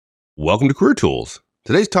Welcome to Career Tools.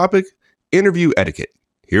 Today's topic, interview etiquette.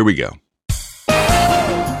 Here we go.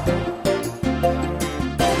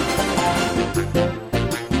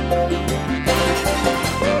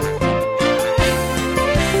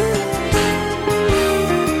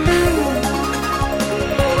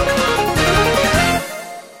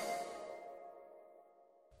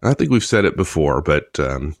 I think we've said it before, but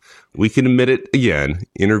we can admit it again.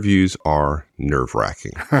 Interviews are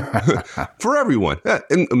nerve-wracking for everyone.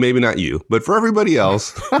 And maybe not you, but for everybody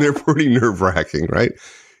else, they're pretty nerve-wracking, right?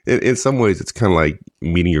 In some ways, it's kind of like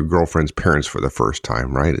meeting your girlfriend's parents for the first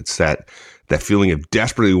time, right? It's that feeling of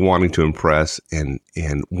desperately wanting to impress and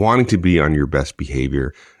wanting to be on your best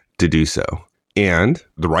behavior to do so. And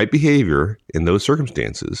the right behavior in those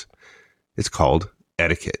circumstances is called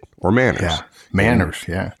etiquette or manners. Yeah, manners,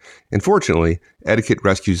 yeah. And fortunately, etiquette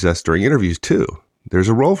rescues us during interviews too. There's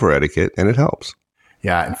a role for etiquette and it helps.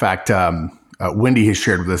 Yeah, in fact, Wendy has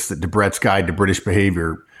shared with us that Debrett's Guide to British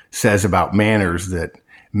Behaviour says about manners that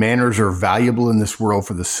manners are valuable in this world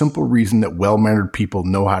for the simple reason that well-mannered people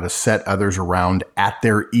know how to set others around at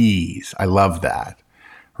their ease. I love that,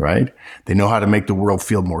 right? They know how to make the world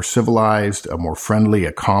feel more civilized, a more friendly,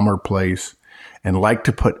 a calmer place, and like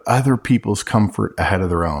to put other people's comfort ahead of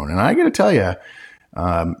their own. And I got to tell you,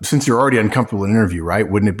 since you're already uncomfortable in an interview, right?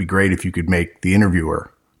 Wouldn't it be great if you could make the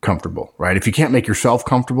interviewer comfortable, right? If you can't make yourself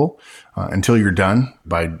comfortable until you're done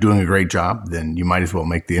by doing a great job, then you might as well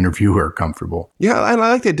make the interviewer comfortable. Yeah, and I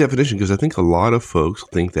like that definition because I think a lot of folks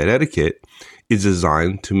think that etiquette is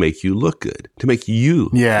designed to make you look good, to make you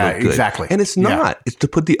look good. Exactly. And it's not. Yeah. It's to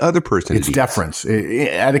put the other person at ease. It's deference.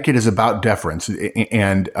 Etiquette is about deference.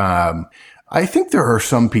 And I think there are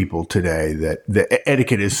some people today that the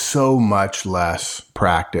etiquette is so much less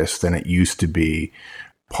practiced than it used to be.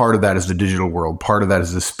 Part of that is the digital world. Part of that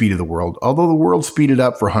is the speed of the world. Although the world speeded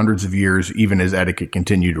up for hundreds of years, even as etiquette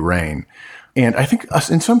continued to reign. And I think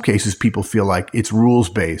in some cases, people feel like it's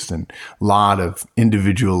rules-based, and a lot of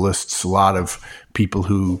individualists, a lot of people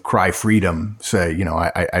who cry freedom say,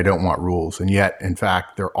 I don't want rules. And yet, in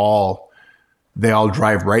fact, they all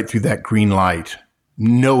drive right through that green light,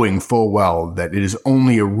 knowing full well that it is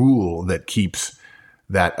only a rule that keeps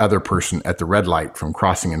that other person at the red light from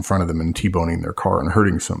crossing in front of them and T-boning their car and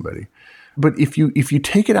hurting somebody. But if you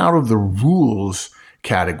take it out of the rules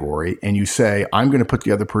category and you say, I'm going to put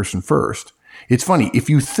the other person first, it's funny. If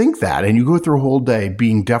you think that and you go through a whole day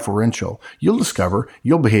being deferential, you'll discover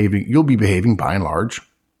you'll be behaving by and large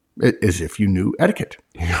as if you knew etiquette.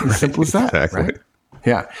 As simple as that, exactly. Right?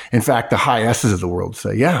 Yeah. In fact, the high S's of the world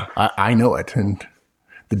say, yeah, I know it. And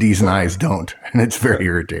the D's and I's don't. And it's very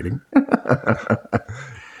irritating.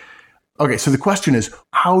 Okay, so the question is,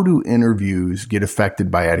 how do interviews get affected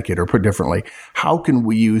by etiquette? Or put differently, how can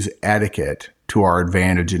we use etiquette to our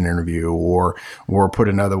advantage in an interview? Or put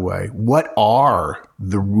another way, what are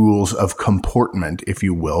the rules of comportment, if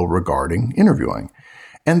you will, regarding interviewing?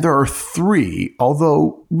 And there are three,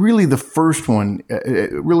 although really the first one,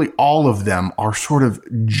 really all of them are sort of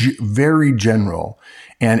very general.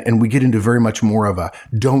 And we get into very much more of a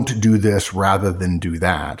don't do this rather than do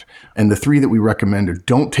that. And the three that we recommend are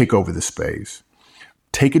don't take over the space,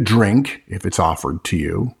 take a drink if it's offered to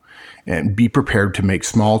you, and be prepared to make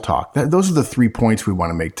small talk. Those are the 3 points we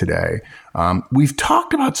want to make today. We've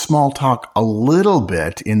talked about small talk a little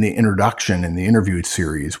bit in the introduction in the interview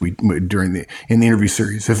series. In the interview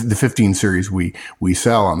series, the 15 series we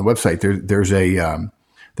sell on the website. There's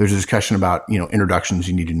a discussion about introductions.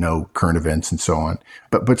 You need to know current events and so on.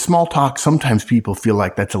 But small talk, sometimes people feel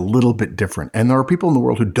like that's a little bit different, and there are people in the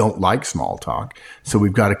world who don't like small talk. So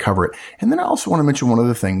we've got to cover it. And then I also want to mention one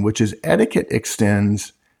other thing, which is etiquette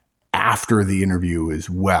extends after the interview as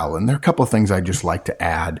well. And there are a couple of things I'd just like to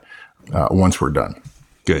add once we're done.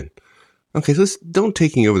 Good. Okay, so don't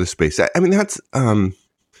taking over the space. I mean, that's I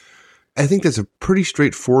think that's a pretty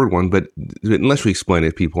straightforward one, but unless we explain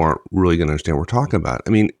it, people aren't really going to understand what we're talking about. I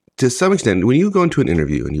mean, to some extent, when you go into an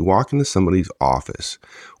interview and you walk into somebody's office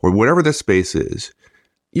or whatever that space is,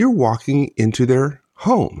 you're walking into their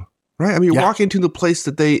home, right? I mean, you're walking into the place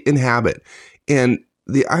that they inhabit. And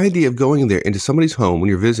the idea of going in there into somebody's home when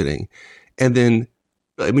you're visiting, and then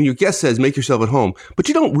when your guest says make yourself at home, but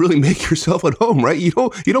you don't really make yourself at home, right? You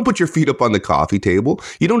don't put your feet up on the coffee table.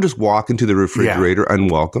 You don't just walk into the refrigerator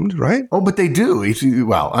unwelcomed, right? Oh, but they do.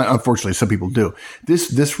 Well, unfortunately, some people do.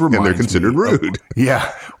 This reminds me. And they're considered rude.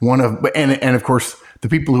 And of course, the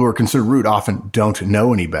people who are considered rude often don't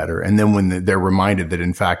know any better. And then when they're reminded that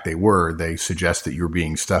in fact they suggest that you're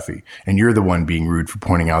being stuffy and you're the one being rude for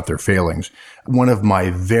pointing out their failings. One of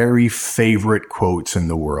my very favorite quotes in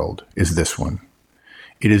the world is this one.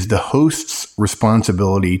 It is the host's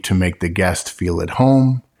responsibility to make the guest feel at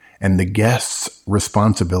home and the guest's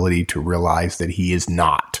responsibility to realize that he is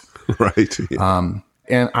not. Right.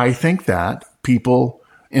 And I think that people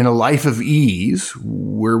in a life of ease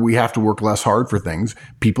where we have to work less hard for things,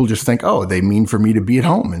 people just think, oh, they mean for me to be at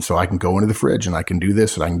home. And so I can go into the fridge and I can do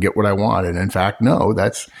this and I can get what I want. And in fact, no,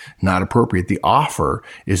 that's not appropriate. The offer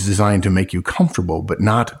is designed to make you comfortable, but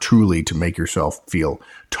not truly to make yourself feel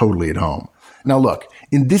totally at home. Now, look,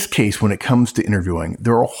 in this case, when it comes to interviewing,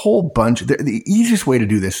 there are a whole bunch. The easiest way to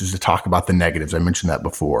do this is to talk about the negatives. I mentioned that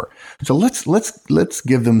before. So let's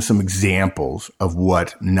give them some examples of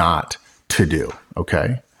what not to do.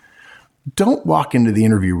 Okay. Don't walk into the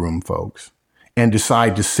interview room, folks, and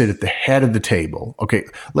decide to sit at the head of the table. Okay.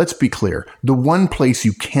 Let's be clear. The one place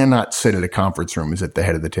you cannot sit at a conference room is at the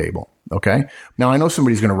head of the table. Okay. Now I know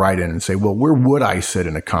somebody's going to write in and say, well, where would I sit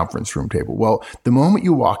in a conference room table? Well, the moment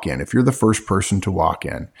you walk in, if you're the first person to walk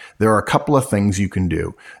in, there are a couple of things you can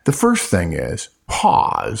do. The first thing is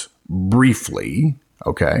pause briefly.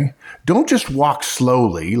 Okay. Don't just walk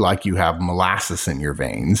slowly like you have molasses in your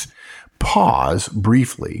veins. Pause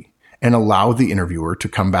briefly and allow the interviewer to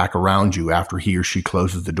come back around you after he or she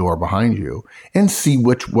closes the door behind you and see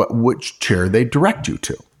which chair they direct you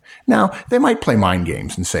to. Now, they might play mind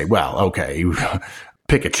games and say, well, okay,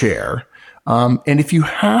 pick a chair. And if you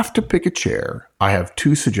have to pick a chair, I have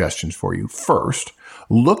two suggestions for you. First,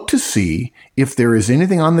 look to see if there is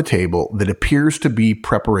anything on the table that appears to be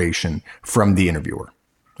preparation from the interviewer.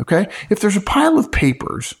 Okay? If there's a pile of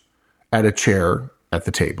papers at a chair at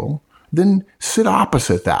the table, then sit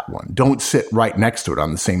opposite that one. Don't sit right next to it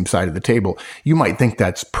on the same side of the table. You might think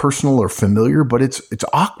that's personal or familiar, but it's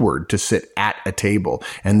awkward to sit at a table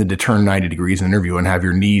and then to turn 90 degrees in an interview and have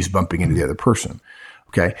your knees bumping into the other person.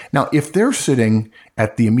 Okay. Now, if they're sitting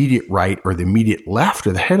at the immediate right or the immediate left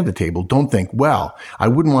or the head of the table, don't think, well, I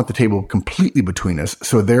wouldn't want the table completely between us.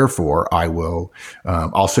 So therefore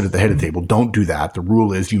I'll sit at the head of the table. Don't do that. The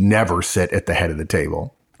rule is you never sit at the head of the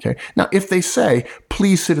table. Okay. Now, if they say,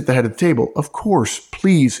 please sit at the head of the table, of course,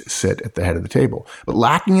 please sit at the head of the table. But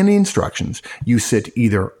lacking any instructions, you sit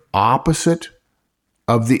either opposite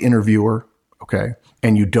of the interviewer, okay,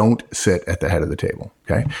 and you don't sit at the head of the table,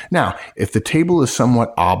 okay? Now, if the table is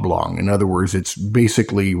somewhat oblong, in other words, it's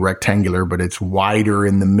basically rectangular, but it's wider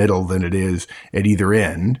in the middle than it is at either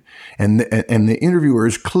end, and the interviewer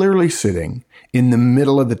is clearly sitting in the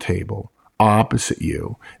middle of the table, opposite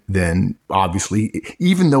you, then obviously,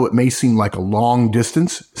 even though it may seem like a long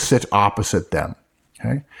distance, sit opposite them.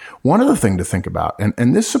 Okay. One other thing to think about,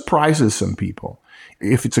 and this surprises some people,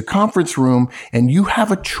 if it's a conference room and you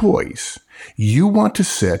have a choice, you want to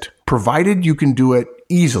sit, provided you can do it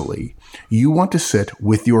easily, you want to sit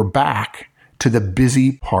with your back to the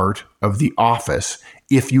busy part of the office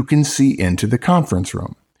if you can see into the conference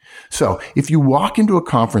room. So if you walk into a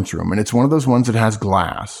conference room and it's one of those ones that has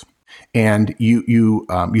glass, and you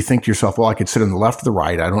think to yourself, well, I could sit on the left or the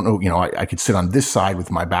right. I don't know, I could sit on this side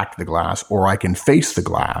with my back to the glass, or I can face the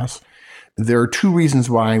glass. There are two reasons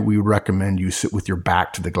why we recommend you sit with your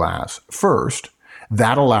back to the glass. First,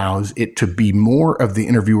 that allows it to be more of the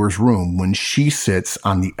interviewer's room when she sits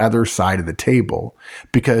on the other side of the table,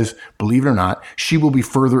 because believe it or not, she will be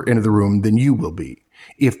further into the room than you will be.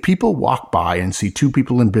 If people walk by and see two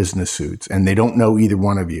people in business suits and they don't know either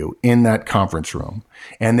one of you in that conference room,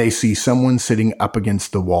 and they see someone sitting up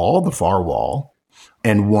against the wall, the far wall,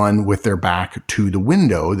 and one with their back to the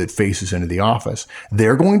window that faces into the office,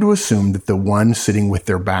 they're going to assume that the one sitting with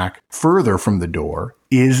their back further from the door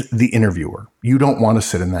is the interviewer. You don't want to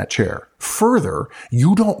sit in that chair. Further,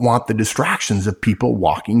 you don't want the distractions of people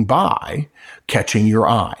walking by catching your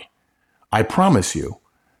eye. I promise you,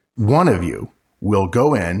 one of you will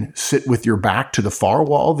go in, sit with your back to the far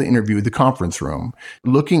wall of the interview, the conference room,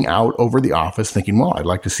 looking out over the office, thinking, well, I'd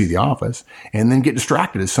like to see the office, and then get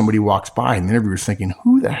distracted as somebody walks by, and the interviewer's thinking,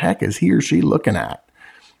 who the heck is he or she looking at?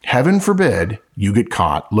 Heaven forbid you get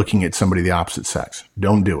caught looking at somebody of the opposite sex.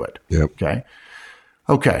 Don't do it. Yep.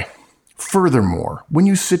 Okay. Furthermore, when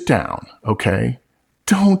you sit down, okay,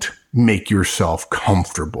 don't make yourself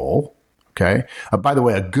comfortable. Okay. By the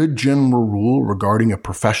way, a good general rule regarding a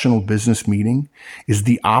professional business meeting is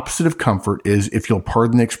the opposite of comfort is, if you'll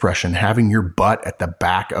pardon the expression, having your butt at the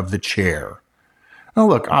back of the chair. Now,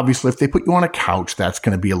 look, obviously, if they put you on a couch, that's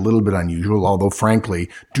going to be a little bit unusual, although frankly,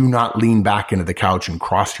 do not lean back into the couch and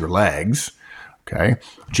cross your legs. Okay.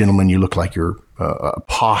 Gentlemen, you look like you're a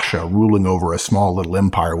pasha ruling over a small little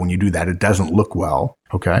empire. When you do that, it doesn't look well.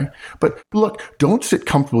 Okay. But look, don't sit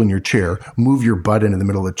comfortable in your chair, move your butt into the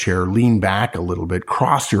middle of the chair, lean back a little bit,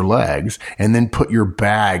 cross your legs, and then put your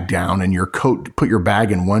bag down and your coat, put your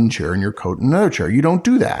bag in one chair and your coat in another chair. You don't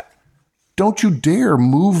do that. don't you dare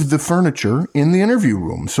move the furniture in the interview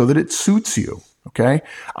room so that it suits you. Okay.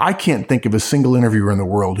 I can't think of a single interviewer in the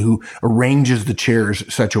world who arranges the chairs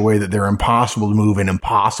such a way that they're impossible to move and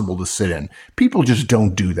impossible to sit in. People just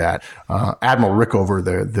don't do that. Admiral Rickover,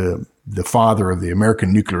 the father of the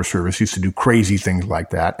American nuclear service, used to do crazy things like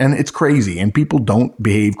that. And it's crazy. And people don't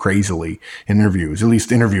behave crazily in interviews. At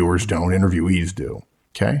least interviewers don't. Interviewees do.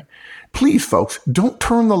 Okay. Please, folks, don't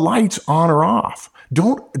turn the lights on or off.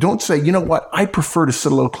 Don't say, you know what? I prefer to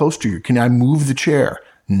sit a little close to you. Can I move the chair?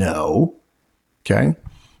 No. Okay.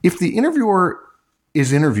 If the interviewer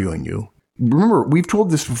is interviewing you, remember, we've told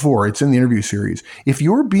this before. It's in the interview series. If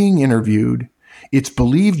you're being interviewed, it's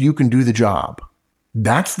believed you can do the job.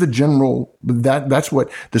 That's the general, that's what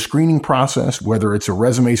the screening process, whether it's a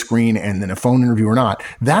resume screen and then a phone interview or not,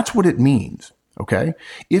 that's what it means. Okay.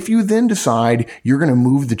 If you then decide you're going to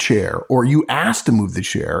move the chair or you ask to move the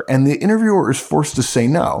chair and the interviewer is forced to say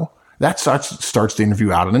no, that starts the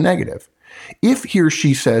interview out in a negative. If he or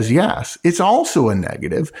she says yes, it's also a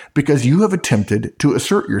negative because you have attempted to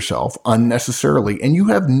assert yourself unnecessarily and you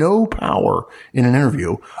have no power in an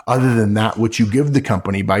interview other than that which you give the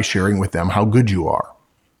company by sharing with them how good you are.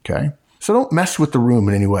 Okay. So don't mess with the room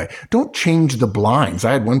in any way. Don't change the blinds.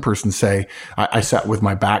 I had one person say, I sat with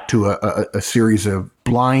my back to a series of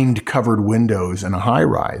blind covered windows in a high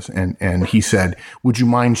rise. And he said, would you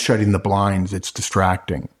mind shutting the blinds? It's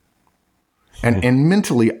distracting. And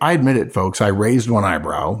mentally, I admit it, folks, I raised one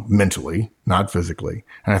eyebrow mentally, not physically.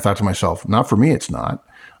 And I thought to myself, not for me, it's not.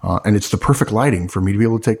 And it's the perfect lighting for me to be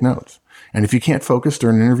able to take notes. And if you can't focus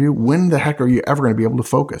during an interview, when the heck are you ever going to be able to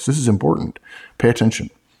focus? This is important. Pay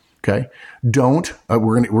attention. Okay. Don't,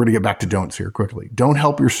 we're going to get back to don'ts here quickly. Don't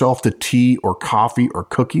help yourself to tea or coffee or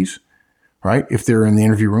cookies, right? If they're in the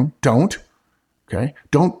interview room, don't. Okay.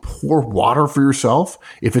 Don't pour water for yourself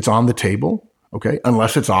if it's on the table. Okay.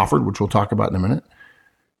 Unless it's offered, which we'll talk about in a minute.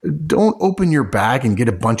 Don't open your bag and get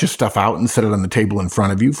a bunch of stuff out and set it on the table in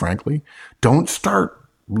front of you, frankly. Don't start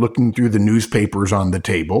looking through the newspapers on the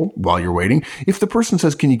table while you're waiting. If the person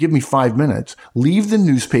says, can you give me 5 minutes? Leave the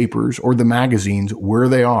newspapers or the magazines where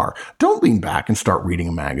they are. Don't lean back and start reading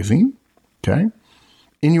a magazine. Okay.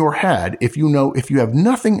 In your head, if you have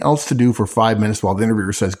nothing else to do for 5 minutes while the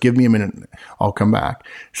interviewer says, give me a minute, I'll come back,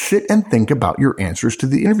 sit and think about your answers to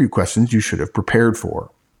the interview questions you should have prepared for.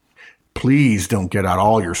 Please don't get out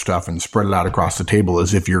all your stuff and spread it out across the table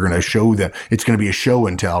as if you're going to show that it's going to be a show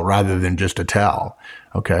and tell rather than just a tell.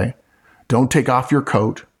 Okay. Don't take off your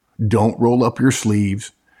coat. Don't roll up your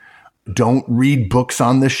sleeves. Don't read books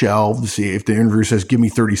on the shelves. See if the interviewer says, give me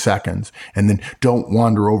 30 seconds. And then don't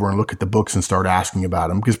wander over and look at the books and start asking about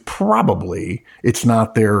them because probably it's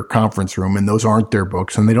not their conference room and those aren't their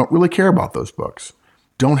books and they don't really care about those books.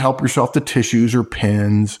 Don't help yourself to tissues or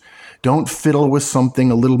pens. Don't fiddle with something,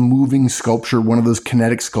 a little moving sculpture, one of those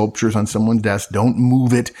kinetic sculptures on someone's desk. Don't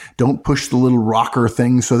move it. Don't push the little rocker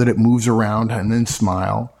thing so that it moves around and then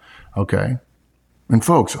smile. Okay. And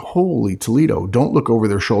folks, holy Toledo, don't look over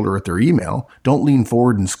their shoulder at their email. Don't lean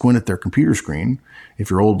forward and squint at their computer screen if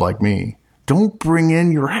you're old like me. Don't bring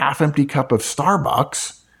in your half-empty cup of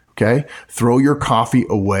Starbucks. Okay. Throw your coffee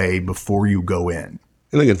away before you go in.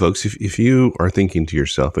 And again, folks, if you are thinking to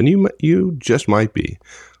yourself, and you just might be,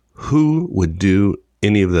 who would do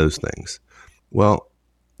any of those things? Well,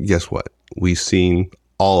 guess what? We've seen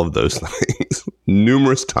all of those things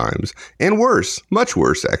numerous times and worse, much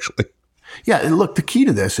worse, actually. Yeah. Look, the key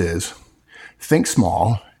to this is think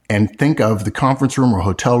small and think of the conference room or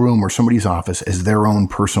hotel room or somebody's office as their own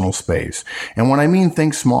personal space. And when I mean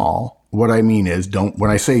think small, what I mean is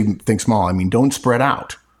when I say think small, I mean don't spread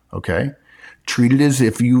out. Okay. Treat it as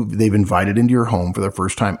if they've invited into your home for the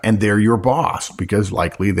first time and they're your boss because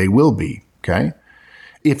likely they will be. Okay.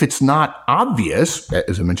 If it's not obvious,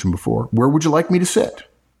 as I mentioned before, where would you like me to sit?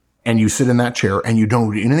 And you sit in that chair and you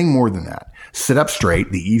don't do anything more than that. Sit up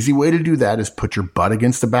straight. The easy way to do that is put your butt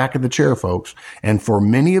against the back of the chair, folks. And for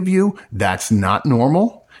many of you, that's not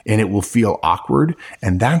normal and it will feel awkward.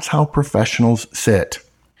 And that's how professionals sit.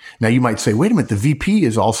 Now you might say, wait a minute, the VP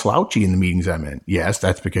is all slouchy in the meetings I'm in. Yes,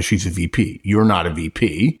 that's because she's a VP. You're not a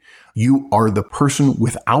VP. You are the person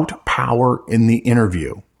without power in the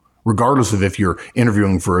interview. Regardless of if you're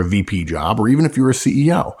interviewing for a VP job or even if you're a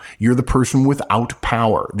CEO, you're the person without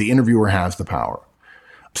power. The interviewer has the power.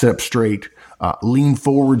 Sit up straight, lean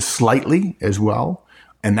forward slightly as well,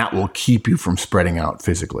 and that will keep you from spreading out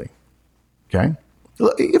physically. Okay?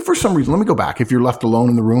 If for some reason, let me go back. If you're left alone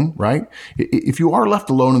in the room, right? If you are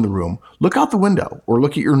left alone in the room, look out the window or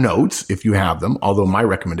look at your notes if you have them. Although my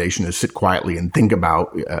recommendation is sit quietly and think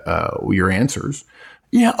about your answers.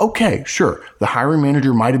 Yeah, okay, sure. The hiring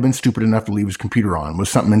manager might have been stupid enough to leave his computer on with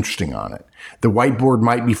something interesting on it. The whiteboard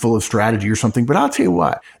might be full of strategy or something, but I'll tell you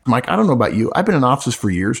what, Mike, I don't know about you. I've been in offices for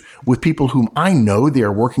years with people whom I know they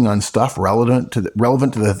are working on stuff relevant to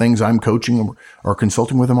the things I'm coaching or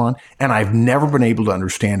consulting with them on, and I've never been able to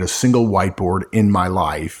understand a single whiteboard in my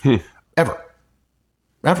life, ever.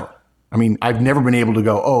 I mean, I've never been able to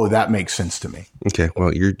go, oh, that makes sense to me. Okay,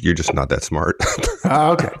 well, you're just not that smart.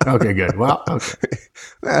 Okay, good. Well, okay.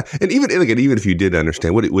 And even if you did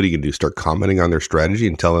understand, what are you going to do? Start commenting on their strategy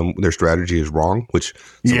and tell them their strategy is wrong, which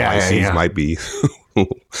some ICs might be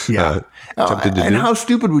tempted to do. How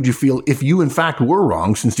stupid would you feel if you, in fact, were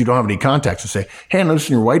wrong, since you don't have any context, to say, hey, I noticed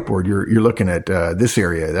in your whiteboard you're looking at this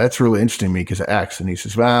area. That's really interesting to me because of X. And he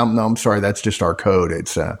says, well, no, I'm sorry, that's just our code.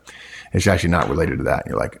 It's actually not related to that.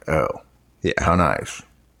 And you're like, oh, yeah, how nice.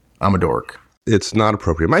 I'm a dork. It's not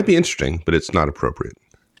appropriate. It might be interesting, but it's not appropriate.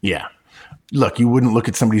 Yeah. Look, you wouldn't look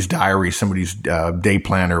at somebody's diary, somebody's day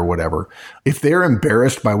planner or whatever. If they're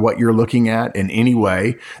embarrassed by what you're looking at in any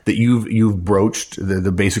way that you've broached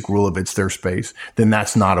the basic rule of it's their space, then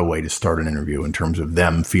that's not a way to start an interview in terms of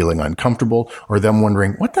them feeling uncomfortable or them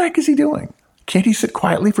wondering, what the heck is he doing? Can't he sit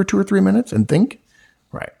quietly for 2 or 3 minutes and think?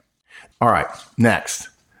 Right. All right. Next.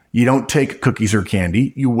 You don't take cookies or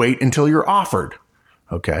candy. You wait until you're offered.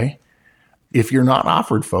 Okay. If you're not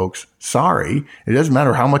offered, folks, sorry. It doesn't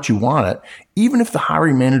matter how much you want it. Even if the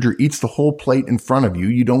hiring manager eats the whole plate in front of you,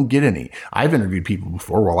 you don't get any. I've interviewed people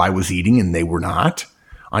before while I was eating and they were not.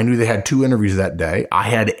 I knew they had 2 interviews that day. I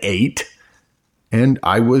had 8 and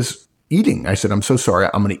I was eating. I said, I'm so sorry.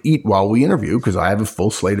 I'm going to eat while we interview because I have a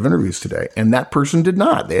full slate of interviews today. And that person did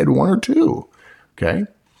not. They had 1 or 2. Okay.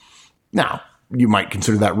 Now, you might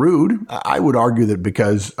consider that rude. I would argue that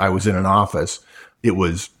because I was in an office, it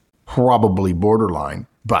was probably borderline.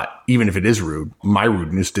 But even if it is rude, my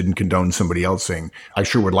rudeness didn't condone somebody else saying, I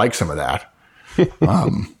sure would like some of that.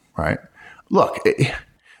 Right? Look,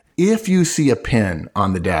 if you see a pen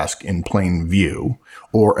on the desk in plain view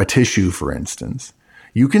or a tissue, for instance,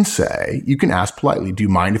 you can ask politely, do you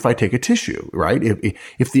mind if I take a tissue, right?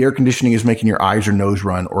 If the air conditioning is making your eyes or nose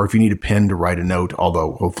run, or if you need a pen to write a note,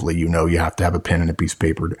 although hopefully you have to have a pen and a piece of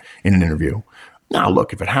paper in an interview. Now,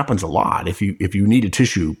 look, if it happens a lot, if you need a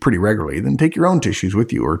tissue pretty regularly, then take your own tissues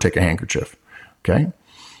with you or take a handkerchief, okay?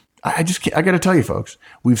 I got to tell you, folks,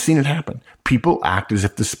 we've seen it happen. People act as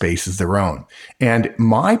if the space is their own. And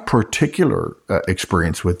my particular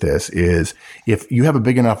experience with this is if you have a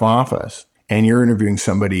big enough office, and you're interviewing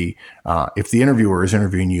somebody, if the interviewer is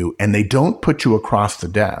interviewing you and they don't put you across the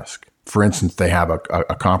desk, for instance, they have a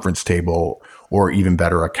conference table or even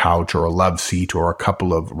better, a couch or a love seat or a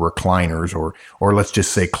couple of recliners or let's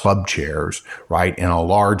just say club chairs, right? In a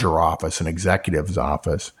larger office, an executive's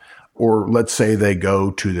office. Or let's say they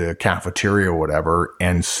go to the cafeteria or whatever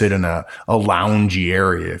and sit in a loungy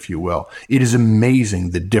area, if you will. It is amazing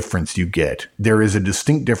the difference you get. There is a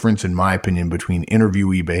distinct difference, in my opinion, between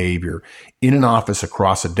interviewee behavior in an office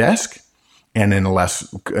across a desk and in a less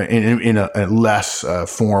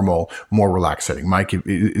formal, more relaxed setting. Mike,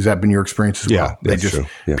 has that been your experience as well? Yeah, that's true.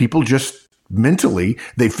 Yeah. People just mentally,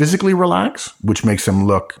 they physically relax, which makes them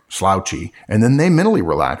look slouchy, and then they mentally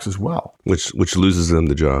relax as well, which loses them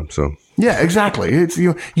the job. So yeah, exactly. It's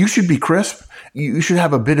you should be crisp. You should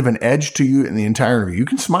have a bit of an edge to you in the entire interview. You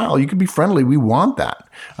can smile, you can be friendly. We want that,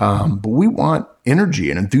 but we want energy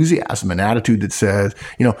and enthusiasm and attitude that says,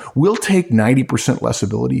 we'll take 90% less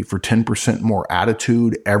ability for 10% more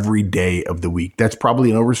attitude every day of the week. That's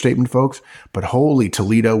probably an overstatement, folks. But holy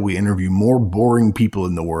Toledo, we interview more boring people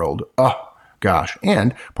in the world. Gosh.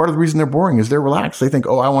 And part of the reason they're boring is they're relaxed. They think,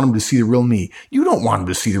 I want them to see the real me. You don't want them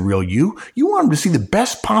to see the real you. You want them to see the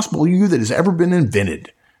best possible you that has ever been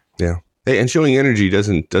invented. Yeah. Hey, and showing energy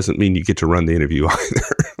doesn't mean you get to run the interview either.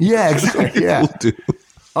 Yeah, exactly. Yeah.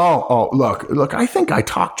 Look, I think I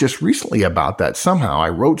talked just recently about that somehow. I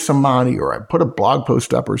wrote somebody or I put a blog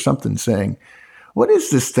post up or something saying, what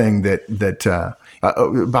is this thing that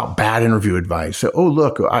about bad interview advice? So,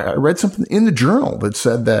 look, I read something in the journal that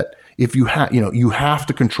said that if you have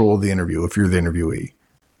to control the interview if you're the interviewee.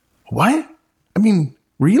 What? I mean,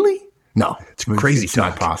 really? No, it's crazy it's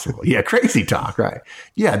talk. Not possible. Yeah, crazy talk, right?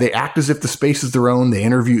 Yeah, they act as if the space is their own. They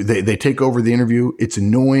interview, they take over the interview. It's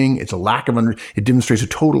annoying. It's it demonstrates a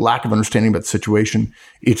total lack of understanding about the situation.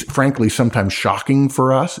 It's frankly sometimes shocking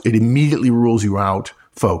for us. It immediately rules you out,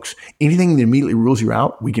 folks. Anything that immediately rules you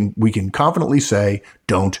out, we can confidently say,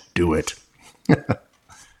 don't do it.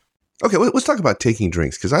 Okay, let's talk about taking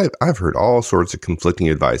drinks, because I've heard all sorts of conflicting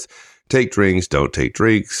advice. Take drinks, don't take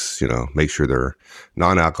drinks, make sure they're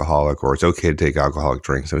non-alcoholic, or it's okay to take alcoholic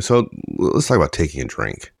drinks. So let's talk about taking a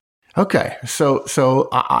drink. Okay. So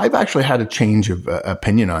I've actually had a change of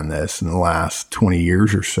opinion on this in the last 20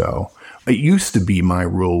 years or so. It used to be my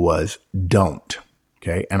rule was don't.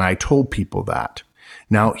 Okay. And I told people that.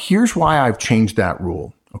 Now, here's why I've changed that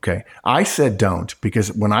rule. Okay. I said don't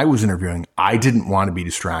because when I was interviewing, I didn't want to be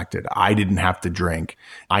distracted. I didn't have to drink.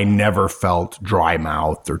 I never felt dry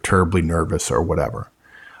mouthed or terribly nervous or whatever.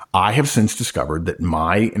 I have since discovered that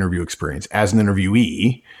my interview experience as an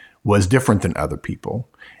interviewee was different than other people.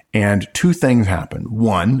 And two things happen.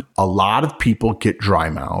 One, a lot of people get dry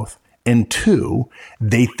mouth. And two,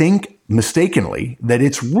 they think mistakenly that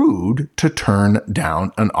it's rude to turn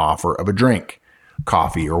down an offer of a drink,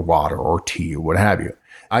 coffee or water or tea or what have you.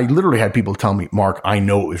 I literally had people tell me, Mark, I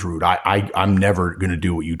know it was rude. I'm never going to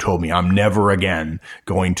do what you told me. I'm never again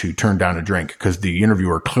going to turn down a drink because the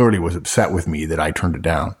interviewer clearly was upset with me that I turned it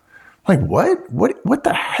down. Like, what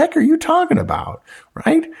the heck are you talking about?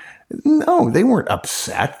 Right? No, they weren't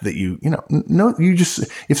upset that no, you just,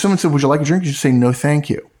 if someone said, would you like a drink? You just say, no, thank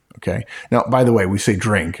you. Okay. Now, by the way, we say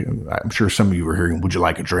drink. I'm sure some of you are hearing, would you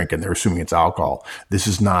like a drink? And they're assuming it's alcohol. This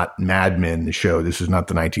is not Mad Men, the show. This is not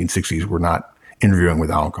the 1960s. We're not interviewing with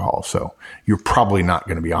alcohol. So you're probably not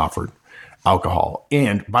going to be offered alcohol.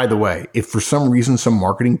 And by the way, if for some reason some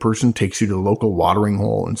marketing person takes you to the local watering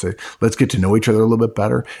hole and say, let's get to know each other a little bit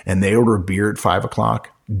better, and they order a beer at 5:00,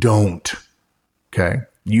 don't. Okay.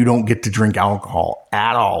 You don't get to drink alcohol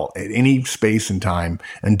at all at any space and time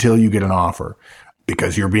until you get an offer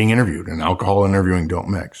because you're being interviewed, and alcohol and interviewing don't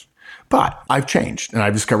mix. But I've changed, and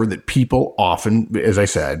I've discovered that people often, as I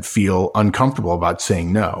said, feel uncomfortable about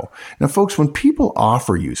saying no. Now, folks, when people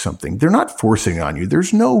offer you something, they're not forcing it on you.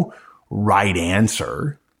 There's no right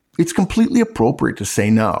answer. It's completely appropriate to say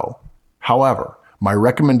no. However, my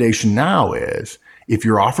recommendation now is if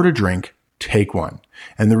you're offered a drink, take one.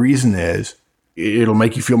 And the reason is it'll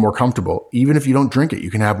make you feel more comfortable. Even if you don't drink it,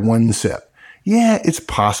 you can have one sip. Yeah, it's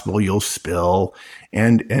possible you'll spill.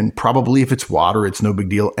 And probably if it's water, it's no big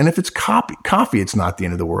deal. And if it's coffee, it's not the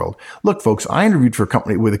end of the world. Look, folks, I interviewed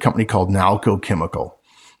with a company called Nalco Chemical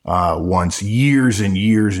once years and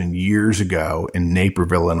years and years ago in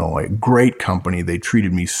Naperville, Illinois. Great company. They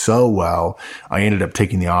treated me so well. I ended up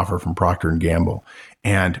taking the offer from Procter & Gamble.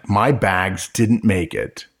 And my bags didn't make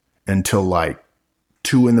it until like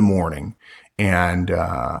 2 a.m. And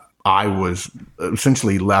I was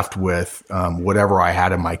essentially left with whatever I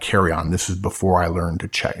had in my carry-on. This is before I learned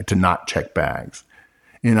to not check bags.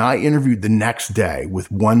 And I interviewed the next day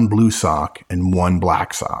with one blue sock and one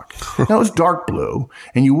black sock. Now, it was dark blue,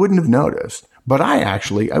 and you wouldn't have noticed. But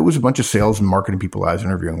I was a bunch of sales and marketing people I was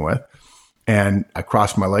interviewing with. And I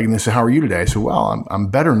crossed my leg, and they said, how are you today? I said, well, I'm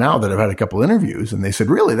better now that I've had a couple interviews. And they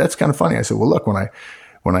said, really? That's kind of funny. I said, well, look, when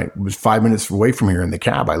I was 5 minutes away from here in the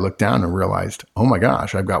cab, I looked down and realized, oh my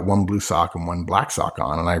gosh, I've got one blue sock and one black sock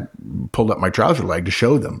on. And I pulled up my trouser leg to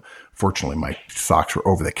show them. Fortunately, my socks were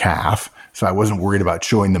over the calf, so I wasn't worried about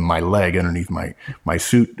showing them my leg underneath my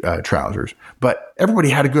suit trousers. But everybody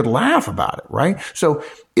had a good laugh about it, right? So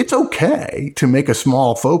it's okay to make a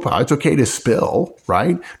small faux pas. It's okay to spill,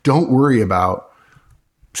 right? Don't worry about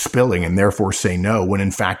spilling and therefore say no when in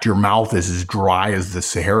fact your mouth is as dry as the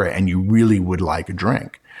Sahara and you really would like a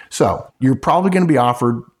drink. So you're probably going to be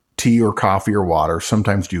offered tea or coffee or water,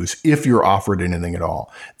 sometimes juice, if you're offered anything at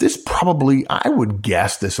all. This probably, I would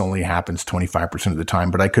guess this only happens 25% of the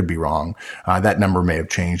time, but I could be wrong. That number may have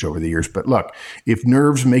changed over the years. But look, if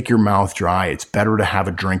nerves make your mouth dry, it's better to have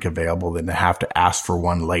a drink available than to have to ask for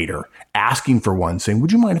one later. Asking for one, saying,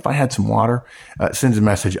 would you mind if I had some water? Sends a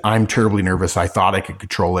message, I'm terribly nervous. I thought I could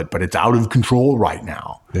control it, but it's out of control right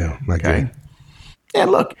now. Yeah, okay.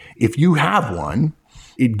 And look, if you have one,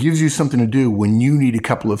 it gives you something to do when you need a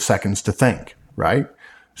couple of seconds to think, right?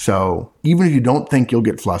 So even if you don't think you'll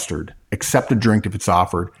get flustered, accept a drink if it's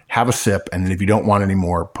offered, have a sip, and then if you don't want any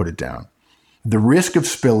more, put it down. The risk of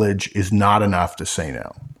spillage is not enough to say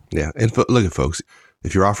no. Yeah. And look at folks,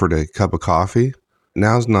 if you're offered a cup of coffee,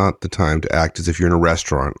 now's not the time to act as if you're in a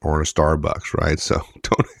restaurant or in a Starbucks, right? So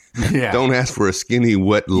don't ask for a skinny,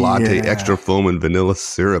 wet latte, extra foam and vanilla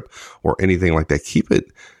syrup or anything like that. Keep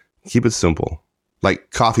it simple.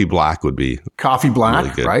 Like coffee black would be coffee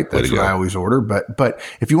black, really right? That's what I always order. But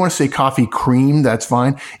if you want to say coffee cream, that's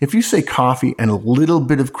fine. If you say coffee and a little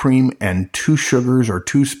bit of cream and 2 sugars or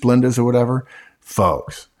 2 Splendas or whatever,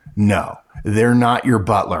 folks, no, they're not your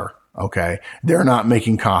butler. Okay. They're not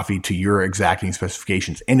making coffee to your exacting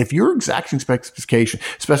specifications. And if your exacting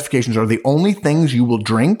specifications are the only things you will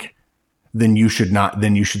drink, then you should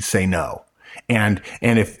say no.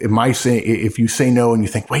 if you say no and you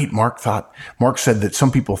think, wait, Mark said that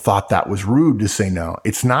some people thought that was rude to say no.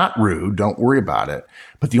 It's not rude. Don't worry about it.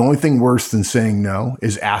 But the only thing worse than saying no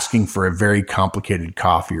is asking for a very complicated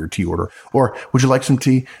coffee or tea order. Or would you like some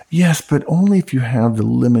tea? Yes, but only if you have the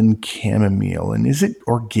lemon chamomile. And is it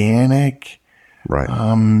organic? Right.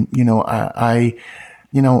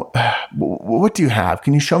 What do you have?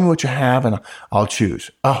 Can you show me what you have? And I'll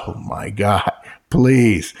choose. Oh my God,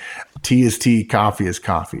 please. Tea is tea, coffee is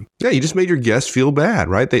coffee. Yeah, you just made your guests feel bad,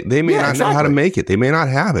 right? They may not know how to make it. They may not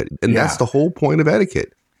have it. And that's the whole point of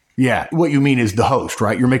etiquette. Yeah. What you mean is the host,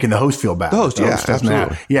 right? You're making the host feel bad. The host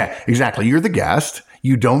absolutely. Yeah, exactly. You're the guest.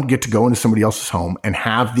 You don't get to go into somebody else's home and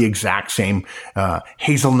have the exact same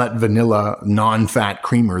hazelnut vanilla non-fat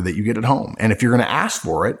creamer that you get at home. And if you're going to ask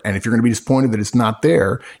for it, and if you're going to be disappointed that it's not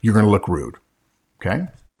there, you're going to look rude. Okay?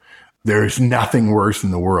 There's nothing worse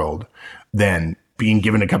in the world than being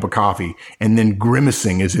given a cup of coffee and then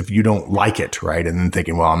grimacing as if you don't like it, right? And then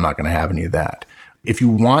thinking, well, I'm not going to have any of that. If you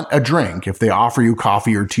want a drink, if they offer you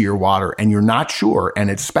coffee or tea or water and you're not sure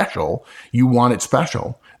and it's special, you want it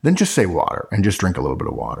special, then just say water and just drink a little bit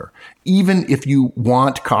of water. Even if you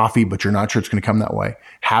want coffee, but you're not sure it's going to come that way,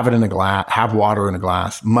 have it in a glass, have water in a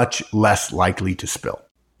glass, much less likely to spill.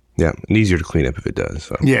 Yeah. And easier to clean up if it does.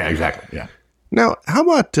 So. Yeah, exactly. Yeah. Now, how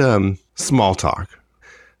about small talk?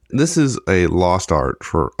 This is a lost art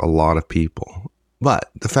for a lot of people.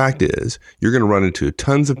 But the fact is, you're going to run into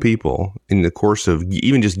tons of people in the course of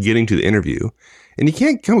even just getting to the interview, and you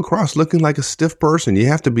can't come across looking like a stiff person. You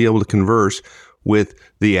have to be able to converse with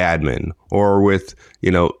the admin or with,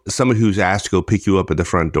 someone who's asked to go pick you up at the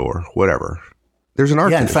front door, whatever. There's an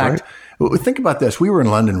art to this, right? Think about this. We were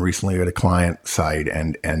in London recently at a client site,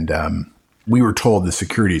 and we were told the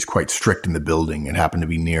security is quite strict in the building. It happened to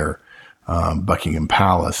be near Buckingham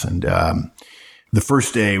Palace, and the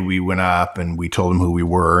first day we went up and we told them who we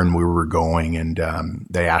were and where we were going, and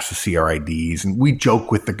they asked to see our IDs, and we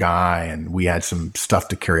joked with the guy, and we had some stuff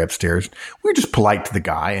to carry upstairs. We were just polite to the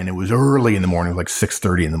guy, and it was early in the morning, like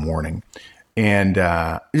 6:30 in the morning. And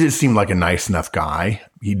it just seemed like a nice enough guy.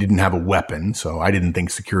 He didn't have a weapon, so I didn't think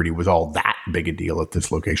security was all that big a deal at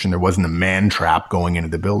this location. There wasn't a man trap going into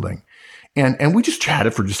the building. And we just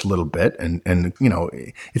chatted for just a little bit, and it's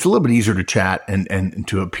a little bit easier to chat and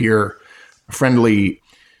to appear friendly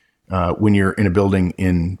when you're in a building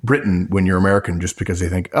in Britain when you're American, just because they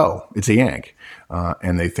think, oh, it's a Yank,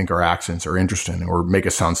 and they think our accents are interesting or make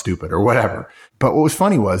us sound stupid or whatever. But what was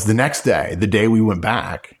funny was the next day, the day we went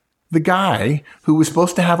back, the guy who was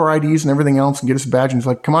supposed to have our IDs and everything else and get us a badge, and he's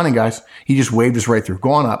like, come on in, guys. He just waved us right through.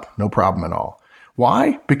 Go on up. No problem at all.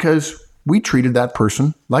 Why? Because we treated that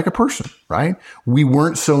person like a person, right? We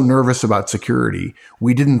weren't so nervous about security.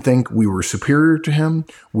 We didn't think we were superior to him.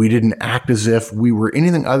 We didn't act as if we were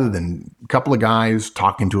anything other than a couple of guys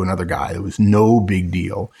talking to another guy. It was no big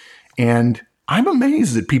deal. And I'm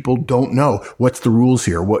amazed that people don't know what's the rules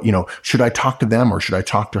here. What, should I talk to them or should I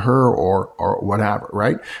talk to her or whatever,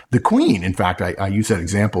 right? The Queen, in fact, I use that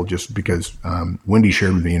example just because Wendy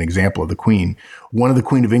shared with me an example of the Queen. One of the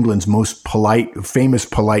Queen of England's most famous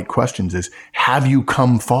polite questions is, have you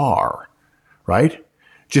come far? Right?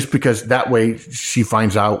 Just because that way she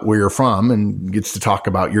finds out where you're from and gets to talk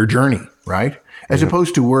about your journey, right? As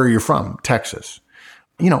opposed to where you're from, Texas.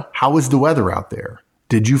 How is the weather out there?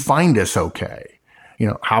 Did you find us okay?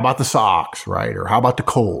 How about the Sox, right? Or how about the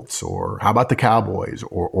Colts? Or how about the Cowboys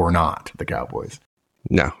or not the Cowboys?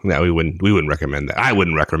 No, we wouldn't recommend that. I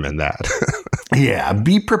wouldn't recommend that. Yeah.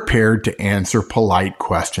 Be prepared to answer polite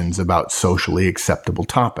questions about socially acceptable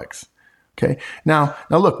topics. Okay. Now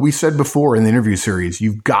look, we said before in the interview series,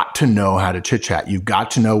 you've got to know how to chit chat. You've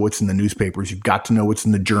got to know what's in the newspapers. You've got to know what's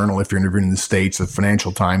in the Journal. If you're interviewing in the States, the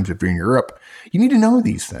Financial Times, if you're in Europe, you need to know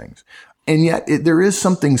these things. And yet there is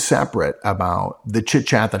something separate about the chit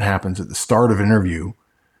chat that happens at the start of an interview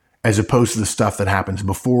as opposed to the stuff that happens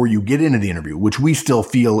before you get into the interview, which we still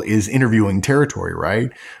feel is interviewing territory,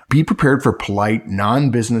 right? Be prepared for polite,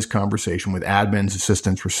 non-business conversation with admins,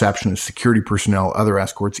 assistants, receptionists, security personnel, other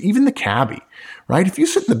escorts, even the cabbie, right? If you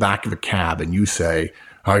sit in the back of a cab and you say,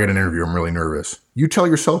 I got an interview, I'm really nervous. You tell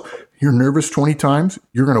yourself you're nervous 20 times,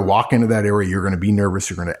 you're going to walk into that area, you're going to be nervous,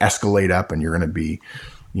 you're going to escalate up, and you're going to be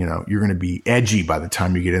you're going to be edgy by the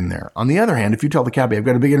time you get in there. On the other hand, if you tell the cabbie, I've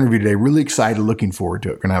got a big interview today, really excited, looking forward to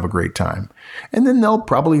it, going to have a great time. And then they'll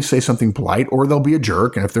probably say something polite or they'll be a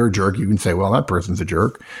jerk. And if they're a jerk, you can say, well, that person's a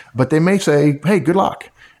jerk. But they may say, hey, good luck.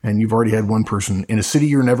 And you've already had one person in a city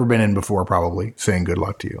you've never been in before, probably saying good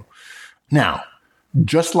luck to you. Now,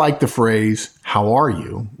 just like the phrase, how are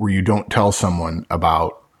you, where you don't tell someone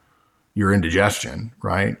about your indigestion,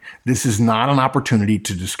 right? This is not an opportunity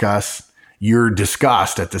to discuss your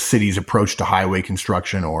disgust at the city's approach to highway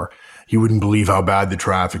construction, or you wouldn't believe how bad the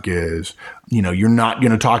traffic is. You're not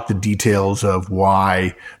going to talk the details of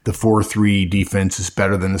why the 4-3 defense is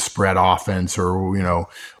better than the spread offense, or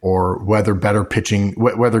whether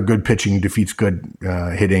good pitching defeats good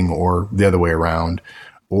hitting, or the other way around,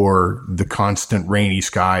 or the constant rainy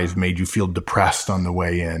skies made you feel depressed on the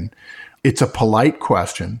way in. It's a polite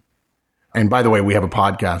question. And by the way, we have a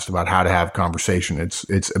podcast about how to have conversation.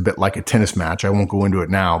 It's a bit like a tennis match. I won't go into it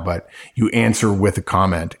now, but you answer with a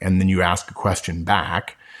comment and then you ask a question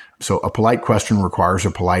back. So a polite question requires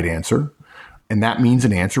a polite answer. And that means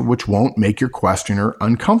an answer which won't make your questioner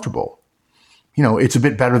uncomfortable. It's a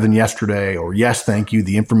bit better than yesterday, or yes, thank you.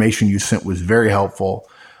 The information you sent was very helpful.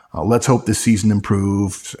 Let's hope this season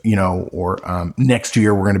improves, or next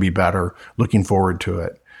year we're going to be better. Looking forward to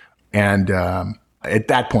it. And at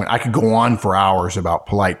that point, I could go on for hours about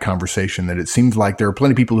polite conversation, that it seems like there are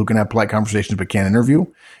plenty of people who can have polite conversations but can't interview,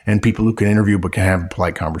 and people who can interview but can have a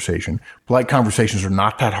polite conversation. Polite conversations are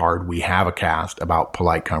not that hard. We have a cast about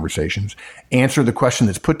polite conversations. Answer the question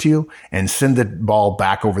that's put to you and send the ball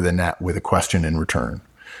back over the net with a question in return.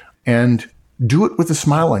 And do it with a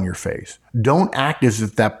smile on your face. Don't act as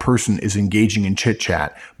if that person is engaging in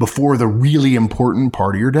chit-chat before the really important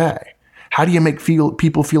part of your day. How do you make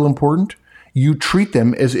people feel important? You treat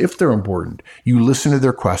them as if they're important. You listen to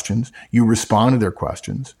their questions. You respond to their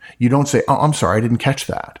questions. You don't say, "Oh, I'm sorry, I didn't catch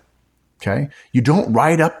that." Okay. You don't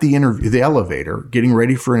ride up the elevator, getting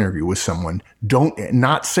ready for an interview with someone. Don't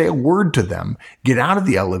not say a word to them. Get out of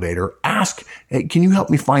the elevator. Ask, "Hey, can you help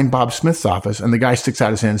me find Bob Smith's office?" And the guy sticks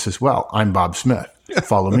out his hand and says, "Well, I'm Bob Smith.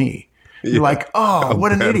 Follow me." You're like, "Oh,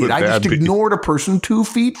 what an idiot. I just ignored a person 2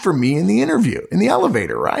 feet from me in the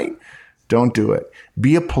elevator, right?" Don't do it.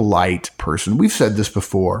 Be a polite person. We've said this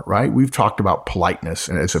before, right? We've talked about politeness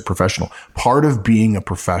as a professional. Part of being a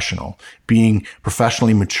professional, being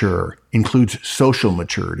professionally mature, includes social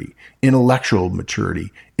maturity, intellectual maturity,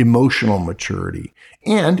 emotional maturity,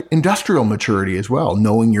 and industrial maturity as well,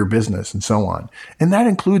 knowing your business and so on. And that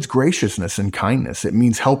includes graciousness and kindness. It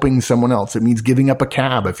means helping someone else. It means giving up a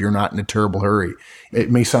cab if you're not in a terrible hurry. It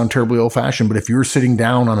may sound terribly old-fashioned, but if you're sitting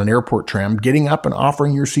down on an airport tram, getting up and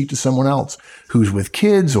offering your seat to someone else who's with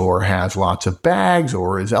kids or has lots of bags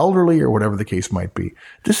or is elderly or whatever the case might be.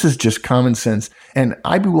 This is just common sense. And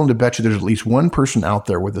I'd be willing to bet you there's at least one person out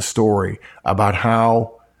there with a story about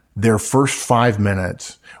how their first 5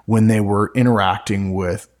 minutes when they were interacting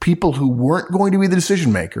with people who weren't going to be the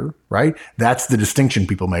decision maker, right? That's the distinction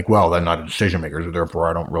people make. Well, they're not a decision maker, so therefore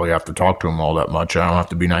I don't really have to talk to them all that much. I don't have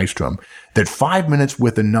to be nice to them. That 5 minutes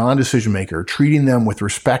with a non-decision maker, treating them with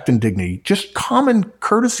respect and dignity, just common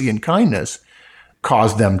courtesy and kindness,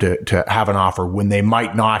 caused them to have an offer when they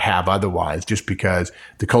might not have otherwise, just because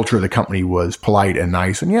the culture of the company was polite and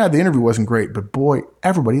nice. And yeah, the interview wasn't great, but boy,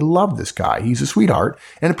 everybody loved this guy. He's a sweetheart.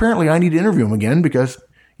 And apparently I need to interview him again because,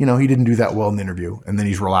 he didn't do that well in the interview. And then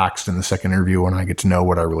he's relaxed in the second interview and I get to know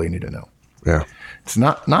what I really need to know. Yeah. It's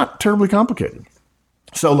not terribly complicated.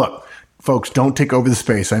 So look, folks, don't take over the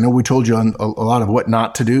space. I know we told you on a lot of what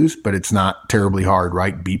not to do's, but it's not terribly hard,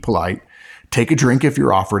 right? Be polite. Take a drink if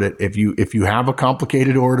you're offered it. If you have a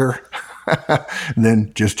complicated order,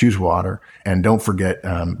 then just choose water. And don't forget,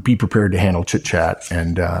 be prepared to handle chit chat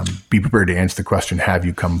and be prepared to answer the question, have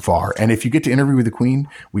you come far? And if you get to interview with the Queen,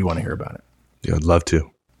 we want to hear about it. Yeah, I'd love to.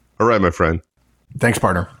 All right, my friend. Thanks,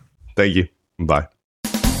 partner. Thank you. Bye.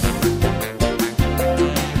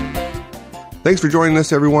 Thanks for joining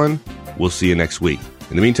us, everyone. We'll see you next week.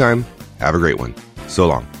 In the meantime, have a great one. So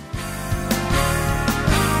long.